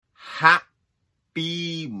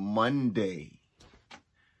Happy Monday,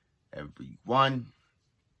 everyone.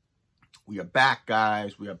 We are back,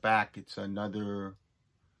 guys. We are back. It's another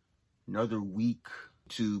week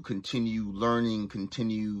to continue learning,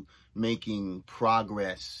 continue making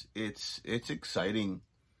progress. It's exciting.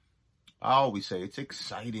 I always say it's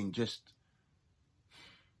exciting. Just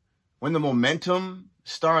when the momentum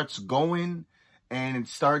starts going and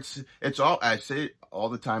I say it all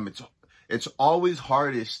the time. It's always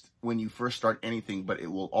hardest when you first start anything, but it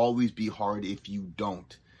will always be hard if you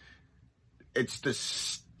don't. It's the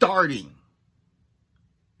starting.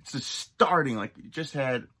 Like just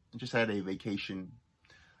had a vacation.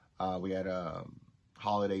 We had a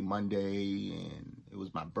holiday Monday, and it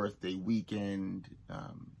was my birthday weekend.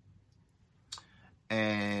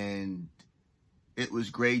 And it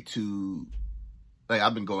was great to,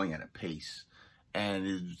 I've been going at a pace, and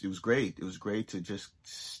it was great. It was great to just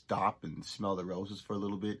stop and smell the roses for a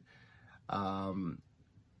little bit.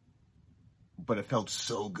 But it felt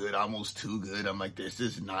so good, almost too good. I'm like, this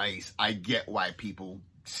is nice. I get why people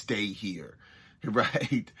stay here,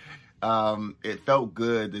 right? It felt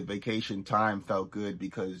good. The vacation time felt good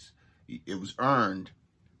because it was earned,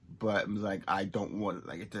 but I'm like, I don't want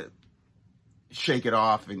to shake it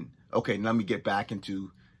off and, okay, let me get back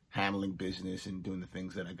into handling business and doing the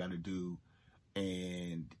things that I got to do.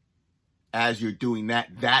 And as you're doing that,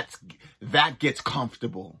 that gets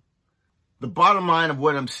comfortable. The bottom line of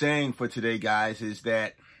what I'm saying for today, guys, is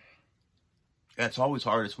that it's always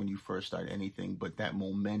hardest when you first start anything, but that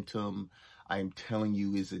momentum, I'm telling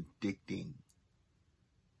you, is addicting.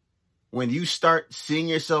 When you start seeing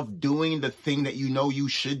yourself doing the thing that you know you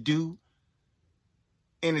should do,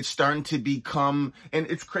 and it's starting to become, and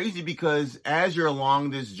it's crazy because as you're along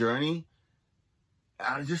this journey,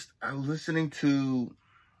 I was listening to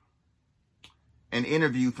an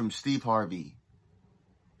interview from Steve Harvey,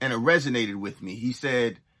 and it resonated with me. He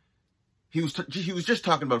said, he was just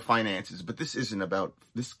talking about finances, but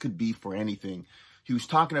this could be for anything. He was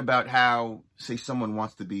talking about how, say someone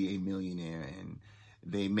wants to be a millionaire and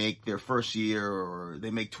they make their first year, or they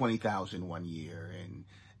make $20,000 one year,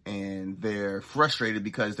 and they're frustrated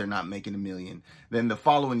because they're not making $1 million. Then the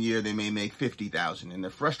following year they may make $50,000 and they're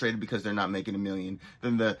frustrated because they're not making $1 million.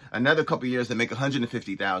 Then another couple of years they make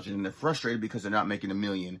 $150,000 and they're frustrated because they're not making $1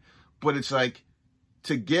 million. But it's like,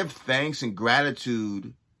 to give thanks and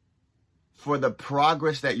gratitude for the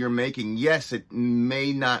progress that you're making. Yes, it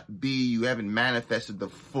may not be, you haven't manifested the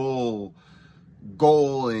full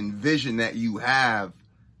goal and vision that you have,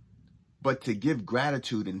 but to give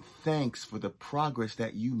gratitude and thanks for the progress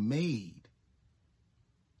that you made.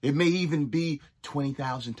 It may even be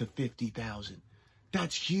 20,000 to 50,000.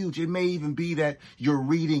 That's huge. It may even be that you're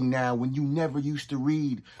reading now when you never used to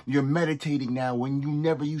read. You're meditating now when you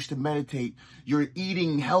never used to meditate. You're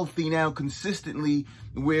eating healthy now consistently,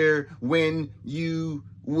 where when you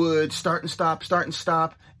would start and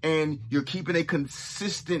stop, and you're keeping a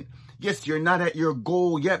consistent, yes, you're not at your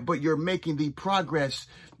goal yet, but you're making the progress.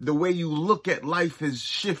 The way you look at life has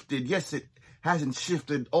shifted. Yes, it hasn't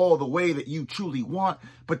shifted all the way that you truly want,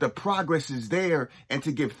 but the progress is there, and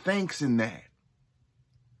to give thanks in that.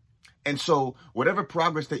 And so whatever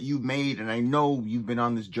progress that you've made, and I know you've been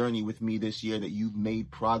on this journey with me this year, that you've made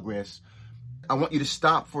progress, I want you to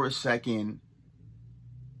stop for a second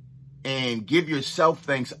and give yourself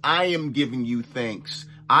thanks. I am giving you thanks.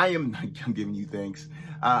 I'm giving you thanks.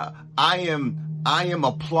 I am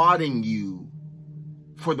applauding you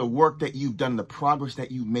for the work that you've done, the progress that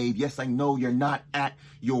you've made. Yes, I know you're not at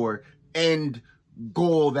your end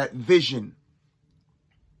goal, that vision,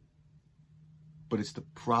 but it's the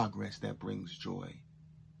progress that brings joy.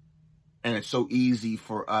 And it's so easy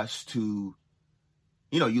for us to,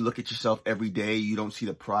 you look at yourself every day, you don't see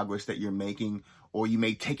the progress that you're making, or you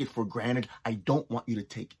may take it for granted. I don't want you to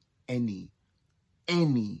take any,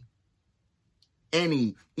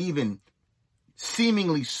 even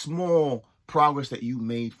seemingly small progress that you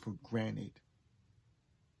made for granted.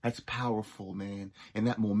 That's powerful, man. And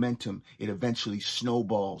that momentum, it eventually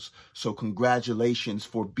snowballs. So congratulations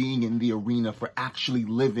for being in the arena, for actually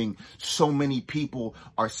living. So many people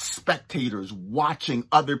are spectators watching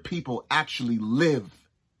other people actually live.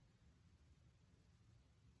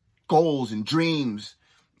 Goals and dreams.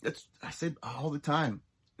 I said all the time.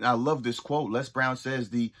 And I love this quote. Les Brown says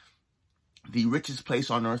the richest place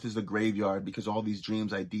on earth is the graveyard, because all these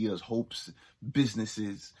dreams, ideas, hopes,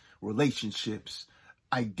 businesses, relationships,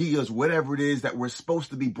 ideas, whatever it is that were supposed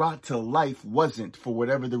to be brought to life wasn't, for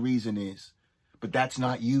whatever the reason is. But that's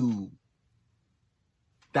not you.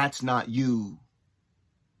 That's not you.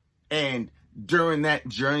 And during that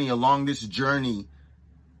journey, along this journey,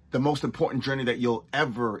 the most important journey that you'll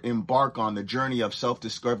ever embark on, the journey of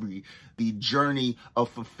self-discovery, the journey of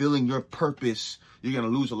fulfilling your purpose. You're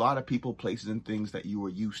going to lose a lot of people, places, and things that you were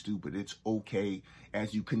used to, but it's okay.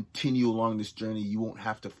 As you continue along this journey, you won't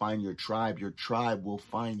have to find your tribe. Your tribe will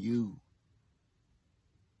find you.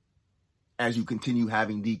 As you continue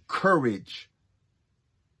having the courage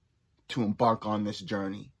to embark on this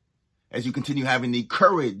journey, as you continue having the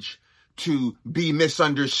courage to be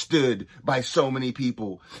misunderstood by so many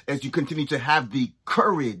people, as you continue to have the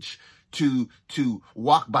courage to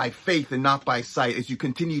walk by faith and not by sight, as you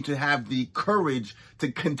continue to have the courage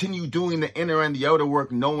to continue doing the inner and the outer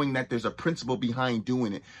work, knowing that there's a principle behind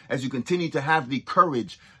doing it, as you continue to have the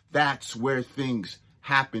courage, that's where things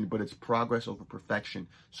happen. But it's progress over perfection.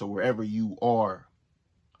 So wherever you are,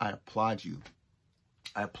 I applaud you.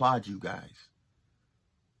 I applaud you guys.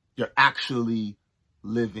 You're actually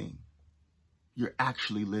living. You're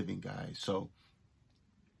actually living, guys. So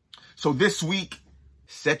this week,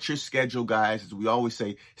 set your schedule, guys. As we always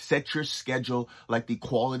say, set your schedule like the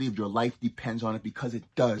quality of your life depends on it, because it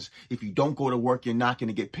does. If you don't go to work, you're not going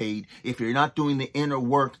to get paid. If you're not doing the inner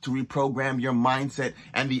work to reprogram your mindset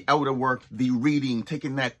and the outer work, the reading,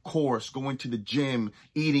 taking that course, going to the gym,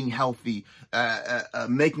 eating healthy,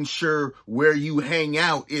 making sure where you hang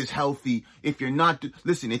out is healthy. If you're not,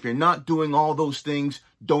 if you're not doing all those things,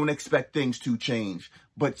 don't expect things to change.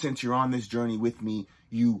 But since you're on this journey with me,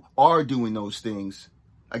 you are doing those things.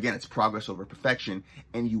 Again, it's progress over perfection,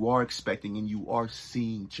 and you are expecting and you are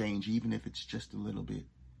seeing change, even if it's just a little bit.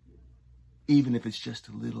 Even if it's just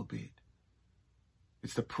a little bit.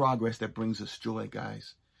 It's the progress that brings us joy,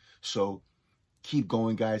 guys. So keep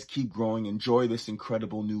going, guys. Keep growing. Enjoy this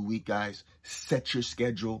incredible new week, guys. Set your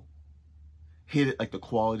schedule. Hit it like the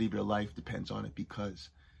quality of your life depends on it, because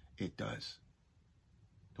it does.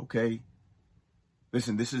 Okay?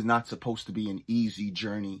 Listen, this is not supposed to be an easy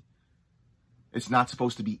journey. It's not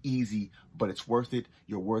supposed to be easy, but it's worth it.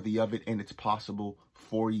 You're worthy of it, and it's possible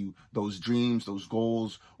for you. Those dreams, those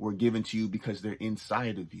goals were given to you because they're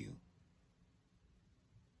inside of you.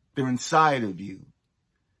 They're inside of you.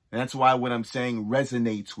 And that's why what I'm saying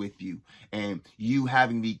resonates with you, and you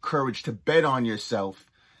having the courage to bet on yourself.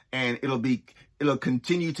 And it'll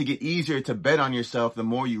continue to get easier to bet on yourself the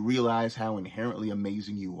more you realize how inherently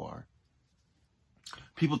amazing you are.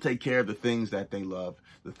 People take care of the things that they love,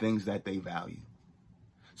 the things that they value.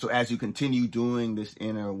 So as you continue doing this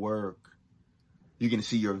inner work, you're going to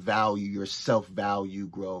see your value, your self-value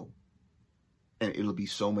grow. And it'll be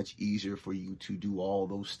so much easier for you to do all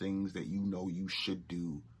those things that you know you should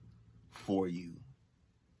do for you.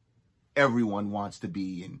 Everyone wants to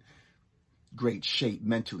be in great shape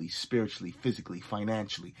mentally, spiritually, physically,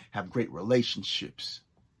 financially, have great relationships.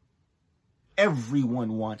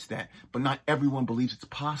 Everyone wants that, but not everyone believes it's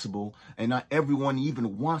possible, and not everyone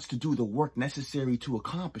even wants to do the work necessary to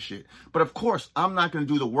accomplish it. But of course, I'm not going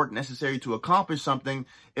to do the work necessary to accomplish something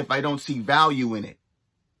if I don't see value in it.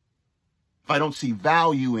 If I don't see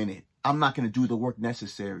value in it, I'm not going to do the work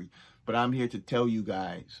necessary. But I'm here to tell you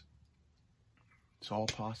guys, it's all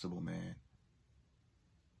possible, man.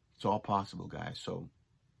 It's all possible, guys. So,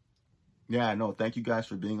 yeah, no, thank you guys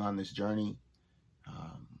for being on this journey.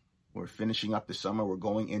 We're finishing up the summer. We're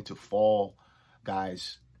going into fall.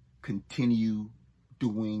 Guys, continue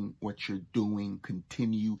doing what you're doing.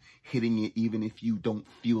 Continue hitting it even if you don't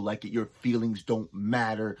feel like it. Your feelings don't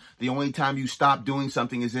matter. The only time you stop doing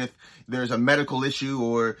something is if there's a medical issue,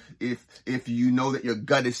 or if you know that your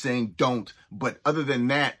gut is saying don't. But other than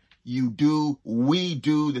that, we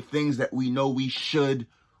do the things that we know we should,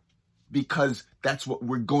 because that's what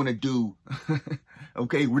we're going to do.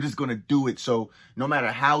 Okay, we're just going to do it. So no matter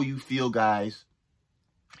how you feel, guys,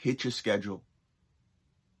 hit your schedule.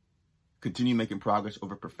 Continue making progress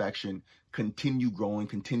over perfection. Continue growing.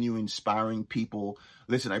 Continue inspiring people.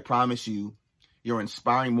 Listen, I promise you, you're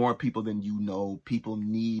inspiring more people than you know. People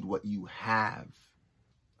need what you have.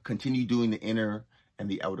 Continue doing the inner and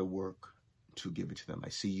the outer work to give it to them. I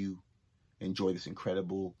see you. Enjoy this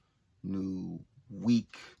incredible new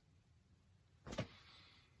week.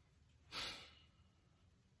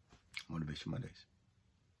 Motivation Mondays.